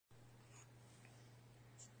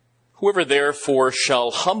Whoever therefore shall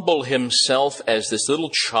humble himself as this little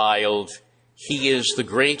child, he is the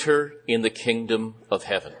greater in the kingdom of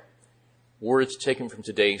heaven. Words taken from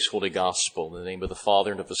today's Holy Gospel. In the name of the Father,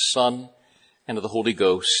 and of the Son, and of the Holy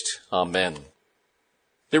Ghost. Amen.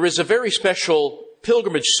 There is a very special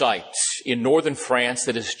pilgrimage site in northern France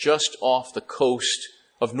that is just off the coast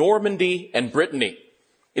of Normandy and Brittany.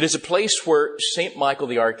 It is a place where St. Michael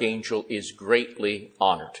the Archangel is greatly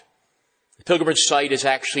honored. The pilgrimage site is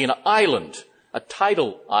actually an island, a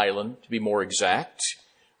tidal island to be more exact,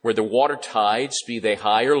 where the water tides, be they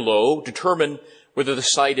high or low, determine whether the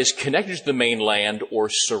site is connected to the mainland or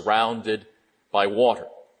surrounded by water.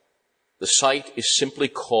 The site is simply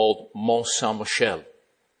called Mont Saint-Michel.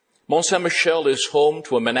 Mont Saint-Michel is home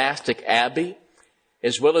to a monastic abbey,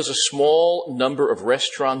 as well as a small number of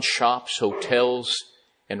restaurants, shops, hotels,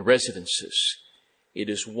 and residences. It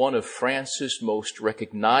is one of France's most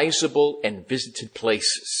recognizable and visited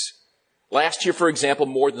places. Last year, for example,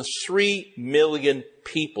 more than 3 million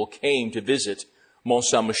people came to visit Mont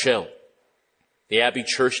Saint-Michel. The Abbey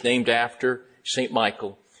Church, named after St.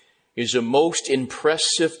 Michael, is a most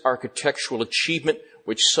impressive architectural achievement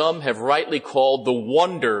which some have rightly called the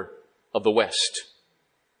wonder of the West.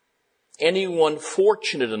 Anyone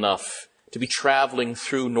fortunate enough to be traveling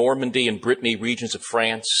through Normandy and Brittany regions of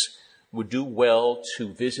France would do well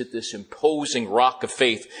to visit this imposing rock of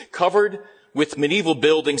faith, covered with medieval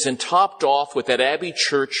buildings and topped off with that Abbey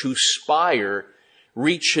Church whose spire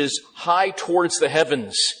reaches high towards the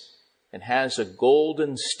heavens and has a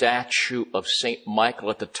golden statue of St. Michael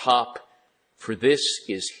at the top, for this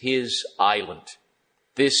is his island.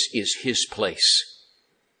 This is his place.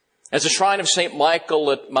 As the shrine of St.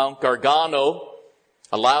 Michael at Mount Gargano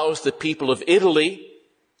allows the people of Italy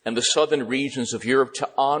and the southern regions of Europe to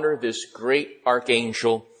honor this great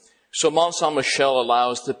archangel, so Mont Saint-Michel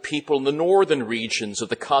allows the people in the northern regions of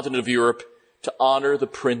the continent of Europe to honor the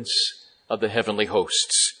Prince of the heavenly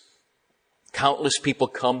hosts. Countless people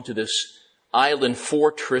come to this island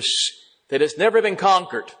fortress that has never been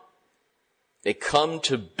conquered. They come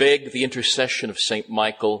to beg the intercession of St.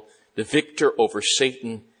 Michael, the victor over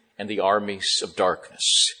Satan and the armies of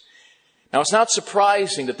darkness. Now, it's not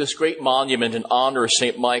surprising that this great monument in honor of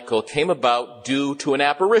St. Michael came about due to an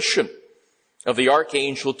apparition of the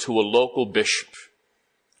archangel to a local bishop.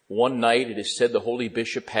 One night, it is said, the holy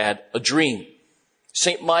bishop had a dream.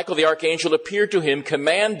 St. Michael the archangel appeared to him,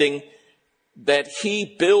 commanding that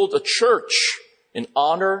he build a church in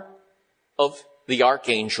honor of the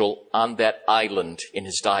archangel on that island in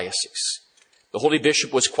his diocese. The holy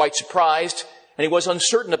bishop was quite surprised, and he was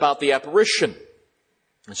uncertain about the apparition.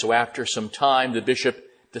 And so after some time, the bishop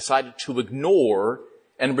decided to ignore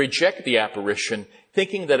and reject the apparition,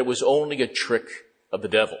 thinking that it was only a trick of the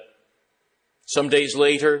devil. Some days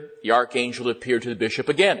later, the archangel appeared to the bishop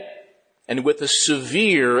again, and with a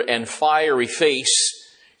severe and fiery face,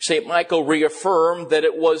 St. Michael reaffirmed that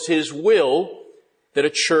it was his will that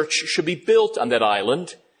a church should be built on that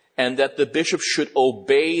island and that the bishop should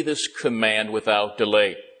obey this command without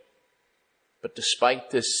delay. But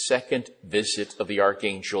despite this second visit of the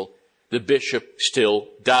archangel, the bishop still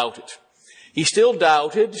doubted. He still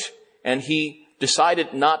doubted, and he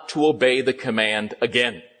decided not to obey the command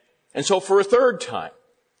again. And so for a third time,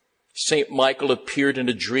 St. Michael appeared in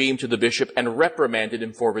a dream to the bishop and reprimanded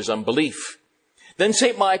him for his unbelief. Then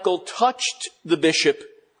St. Michael touched the bishop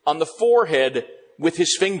on the forehead with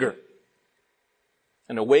his finger.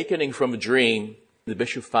 And awakening from a dream, the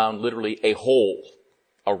bishop found literally a hole,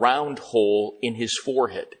 a round hole in his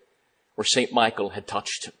forehead where St. Michael had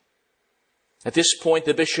touched him. At this point,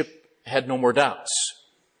 the bishop had no more doubts.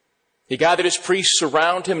 He gathered his priests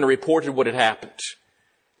around him and reported what had happened.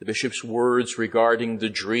 The bishop's words regarding the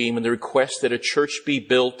dream and the request that a church be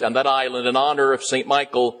built on that island in honor of St.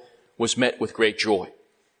 Michael was met with great joy.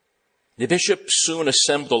 The bishop soon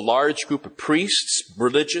assembled a large group of priests,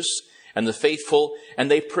 religious, and the faithful,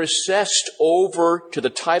 and they processed over to the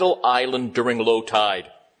tidal island during low tide.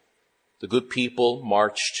 The good people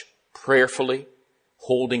marched prayerfully,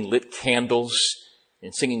 holding lit candles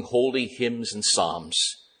and singing holy hymns and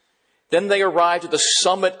psalms. Then they arrived at the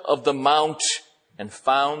summit of the mount and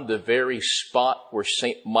found the very spot where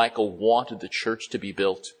St. Michael wanted the church to be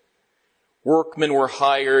built. Workmen were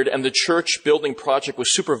hired, and the church building project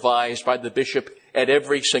was supervised by the bishop at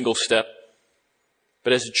every single step.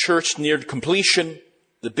 But as the church neared completion,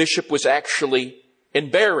 the bishop was actually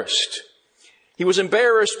embarrassed. He was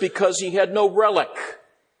embarrassed because he had no relics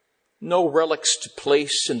to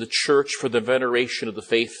place in the church for the veneration of the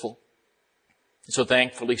faithful. And so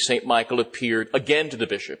thankfully, St. Michael appeared again to the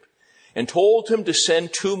bishop and told him to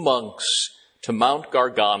send 2 monks to Mount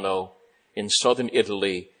Gargano in southern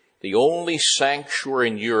Italy the only sanctuary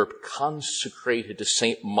in Europe consecrated to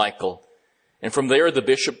St. Michael, and from there the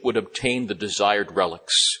bishop would obtain the desired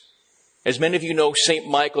relics. As many of you know, St.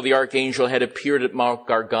 Michael the Archangel had appeared at Mount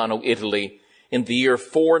Gargano, Italy, in the year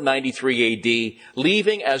 493 A.D.,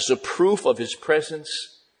 leaving as a proof of his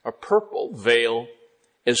presence a purple veil,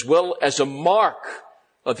 as well as a mark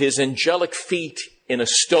of his angelic feet in a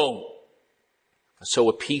stone. So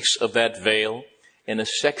a piece of that veil and a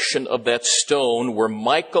section of that stone where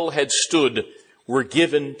Michael had stood were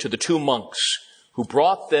given to the two monks, who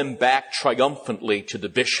brought them back triumphantly to the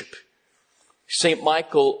bishop. St.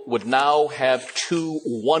 Michael would now have two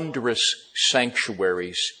wondrous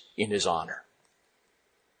sanctuaries in his honor.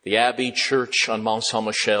 The Abbey Church on Mount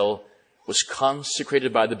Saint-Michel was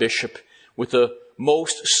consecrated by the bishop with a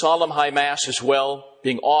most solemn high mass as well,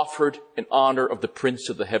 being offered in honor of the Prince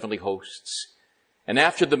of the Heavenly Hosts. And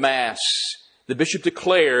after the mass, the bishop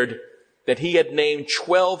declared that he had named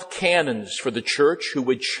 12 canons for the church who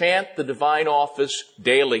would chant the divine office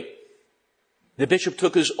daily. The bishop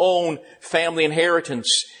took his own family inheritance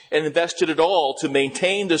and invested it all to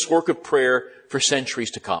maintain this work of prayer for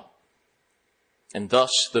centuries to come. And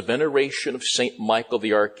thus the veneration of St. Michael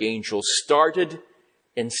the Archangel started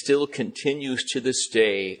and still continues to this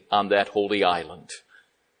day on that holy island.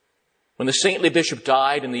 When the saintly bishop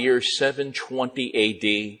died in the year 720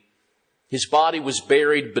 A.D., his body was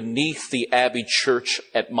buried beneath the Abbey Church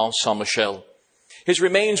at Mount Saint-Michel. His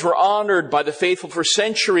remains were honored by the faithful for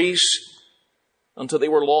centuries until they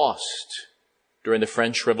were lost during the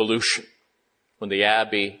French Revolution, when the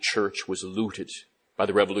Abbey Church was looted by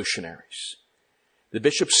the revolutionaries. The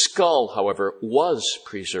bishop's skull, however, was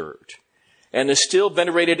preserved and is still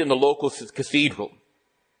venerated in the local cathedral.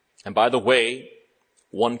 And by the way,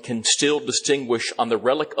 one can still distinguish on the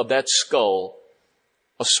relic of that skull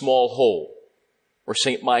a small hole where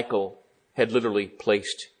St. Michael had literally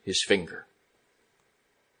placed his finger.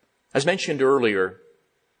 As mentioned earlier,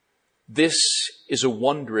 this is a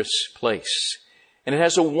wondrous place, and it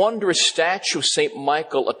has a wondrous statue of St.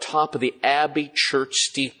 Michael atop of the Abbey Church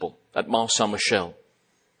steeple at Mount Saint-Michel.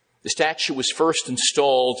 The statue was first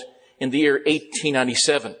installed in the year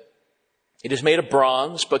 1897. It is made of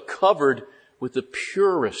bronze, but covered with the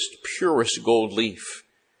purest gold leaf.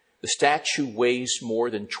 The statue weighs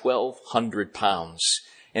more than 1,200 pounds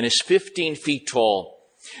and is 15 feet tall.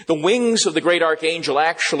 The wings of the great archangel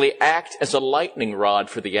actually act as a lightning rod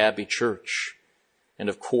for the Abbey Church. And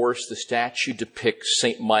of course, the statue depicts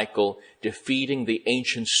St. Michael defeating the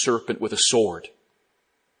ancient serpent with a sword.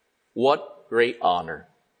 What great honor!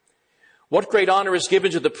 What great honor is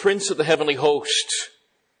given to the Prince of the Heavenly Host!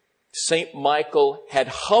 St. Michael had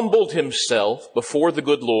humbled himself before the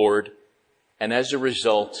good Lord, and as a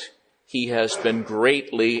result, he has been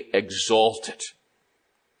greatly exalted.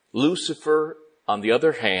 Lucifer, on the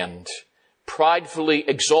other hand, pridefully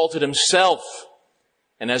exalted himself,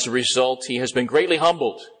 and as a result, he has been greatly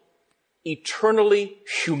humbled, eternally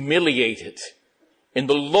humiliated in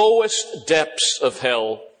the lowest depths of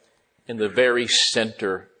hell, in the very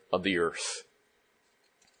center of the earth.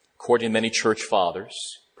 According to many church fathers,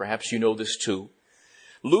 perhaps you know this too,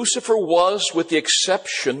 Lucifer was, with the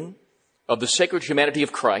exception of the sacred humanity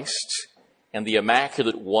of Christ and the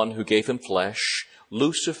Immaculate One who gave him flesh,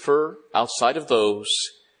 Lucifer, outside of those,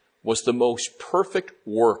 was the most perfect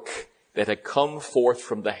work that had come forth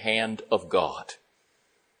from the hand of God.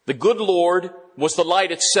 The good Lord was the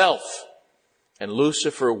light itself, and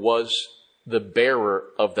Lucifer was the bearer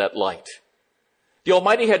of that light. The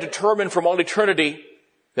Almighty had determined from all eternity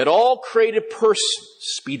that all created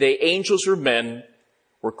persons, be they angels or men,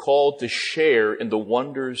 were called to share in the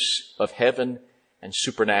wonders of heaven and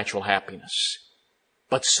supernatural happiness.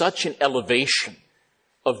 But such an elevation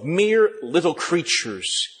of mere little creatures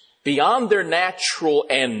beyond their natural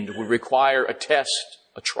end would require a test,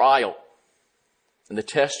 a trial. And the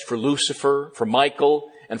test for Lucifer, for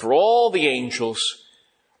Michael, and for all the angels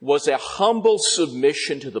was a humble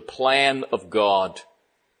submission to the plan of God,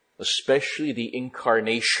 especially the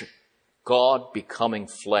incarnation, God becoming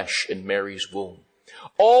flesh in Mary's womb.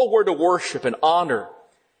 All were to worship and honor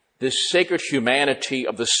this sacred humanity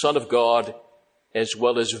of the Son of God, as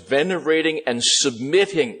well as venerating and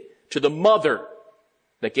submitting to the mother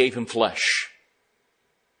that gave him flesh.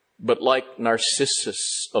 But like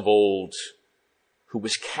Narcissus of old, who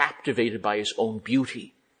was captivated by his own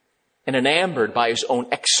beauty and enamored by his own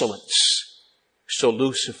excellence, so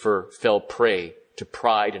Lucifer fell prey to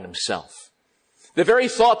pride in himself. The very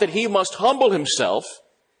thought that he must humble himself,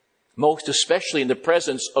 most especially in the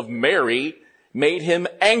presence of Mary, made him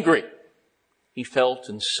angry. He felt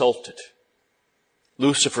insulted.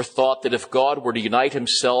 Lucifer thought that if God were to unite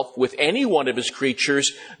himself with any one of his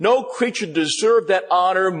creatures, no creature deserved that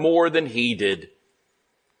honor more than he did.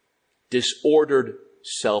 Disordered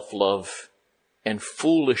self-love and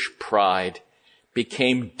foolish pride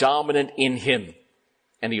became dominant in him,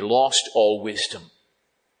 and he lost all wisdom.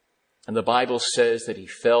 And the Bible says that he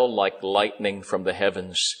fell like lightning from the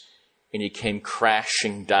heavens, and he came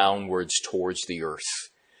crashing downwards towards the earth,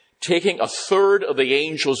 taking a third of the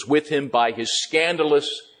angels with him by his scandalous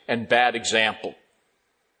and bad example.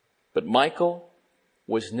 But Michael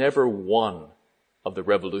was never one of the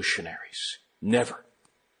revolutionaries. Never.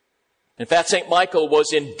 In fact, St. Michael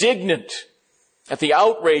was indignant at the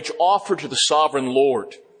outrage offered to the sovereign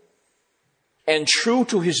Lord. And true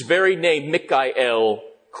to his very name, Michael,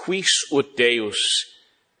 quis ut Deus,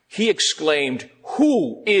 he exclaimed,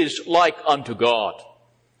 "Who is like unto God?"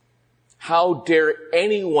 How dare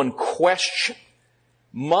anyone question,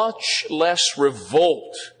 much less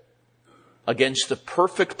revolt against the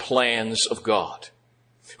perfect plans of God?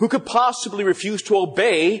 Who could possibly refuse to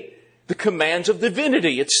obey the commands of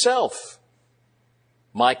divinity itself?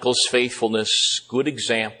 Michael's faithfulness, good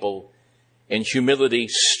example, and humility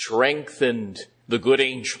strengthened the good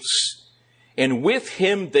angels. And with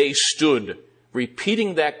him they stood,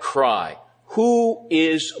 repeating that cry, "Who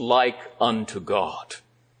is like unto God?"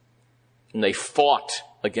 And they fought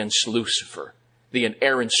against Lucifer, the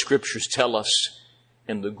inerrant scriptures tell us,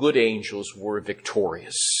 and the good angels were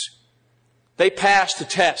victorious. They passed the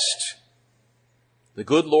test. The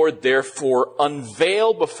good Lord therefore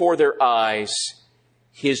unveiled before their eyes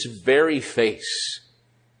his very face,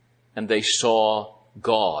 and they saw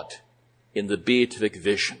God in the beatific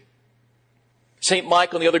vision. St.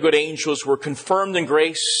 Michael and the other good angels were confirmed in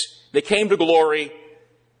grace. They came to glory,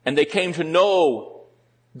 and they came to know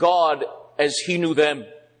God as he knew them,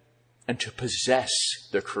 and to possess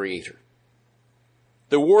their Creator.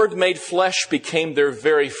 The Word made flesh became their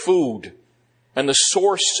very food and the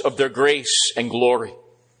source of their grace and glory.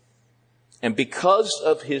 And because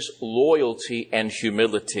of his loyalty and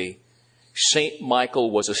humility, St. Michael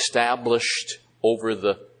was established over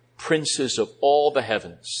the princes of all the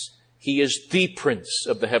heavens. He is the prince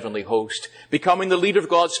of the heavenly host, becoming the leader of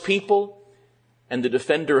God's people and the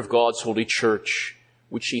defender of God's holy church,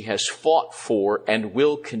 which he has fought for and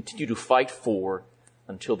will continue to fight for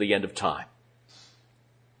until the end of time.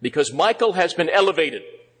 Because Michael has been elevated,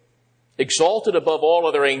 exalted above all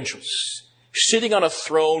other angels, sitting on a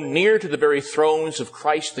throne near to the very thrones of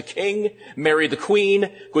Christ the King, Mary the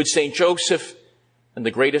Queen, good Saint Joseph, and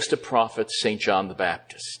the greatest of prophets, Saint John the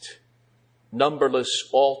Baptist. Numberless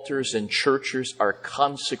altars and churches are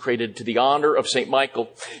consecrated to the honor of St. Michael.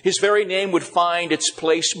 His very name would find its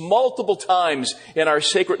place multiple times in our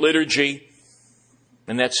sacred liturgy,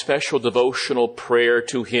 and that special devotional prayer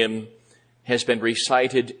to him has been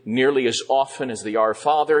recited nearly as often as the Our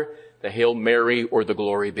Father, the Hail Mary, or the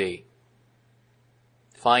Glory Be.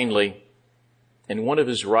 Finally, in one of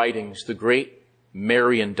his writings, the great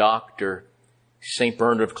Marian doctor, St.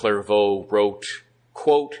 Bernard of Clairvaux, wrote,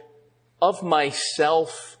 quote, "Of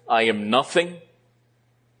myself I am nothing.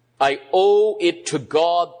 I owe it to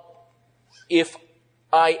God if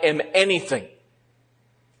I am anything.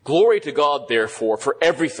 Glory to God, therefore, for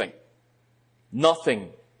everything.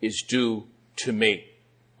 Nothing is due to me."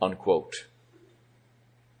 Unquote.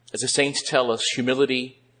 As the saints tell us,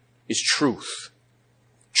 humility is truth.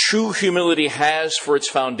 True humility has for its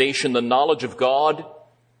foundation the knowledge of God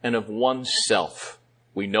and of oneself.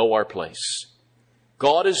 We know our place.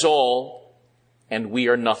 God is all, and we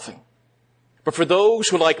are nothing. But for those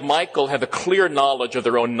who, like Michael, have a clear knowledge of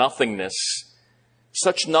their own nothingness,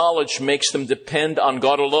 such knowledge makes them depend on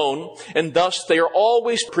God alone, and thus they are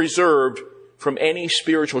always preserved from any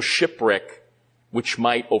spiritual shipwreck which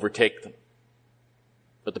might overtake them.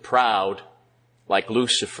 But the proud, like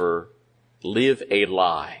Lucifer, live a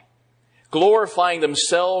lie, glorifying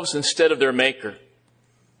themselves instead of their Maker.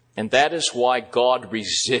 And that is why God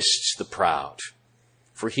resists the proud,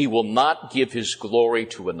 for he will not give his glory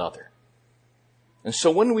to another. And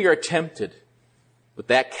so when we are tempted with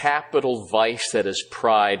that capital vice that is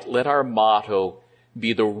pride, let our motto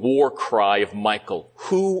be the war cry of Michael,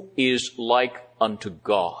 "Who is like unto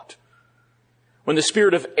God?" When the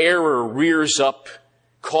spirit of error rears up,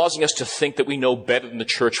 causing us to think that we know better than the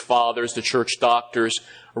church fathers, the church doctors,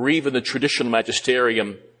 or even the traditional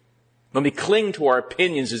magisterium, when we cling to our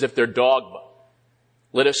opinions as if they're dogma,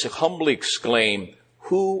 let us humbly exclaim,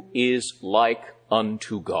 "Who is like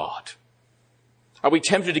unto God?" Are we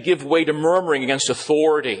tempted to give way to murmuring against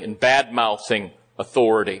authority and bad-mouthing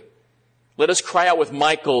authority? Let us cry out with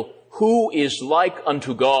Michael, "Who is like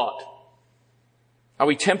unto God?" Are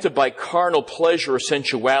we tempted by carnal pleasure or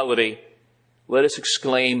sensuality? Let us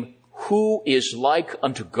exclaim, who is like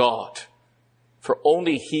unto God? For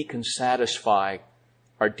only he can satisfy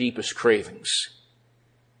our deepest cravings.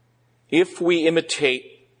 If we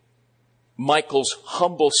imitate Michael's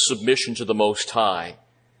humble submission to the Most High,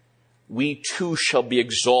 we too shall be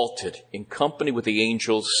exalted in company with the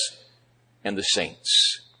angels and the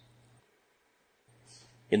saints.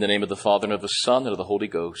 In the name of the Father, and of the Son, and of the Holy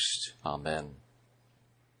Ghost. Amen.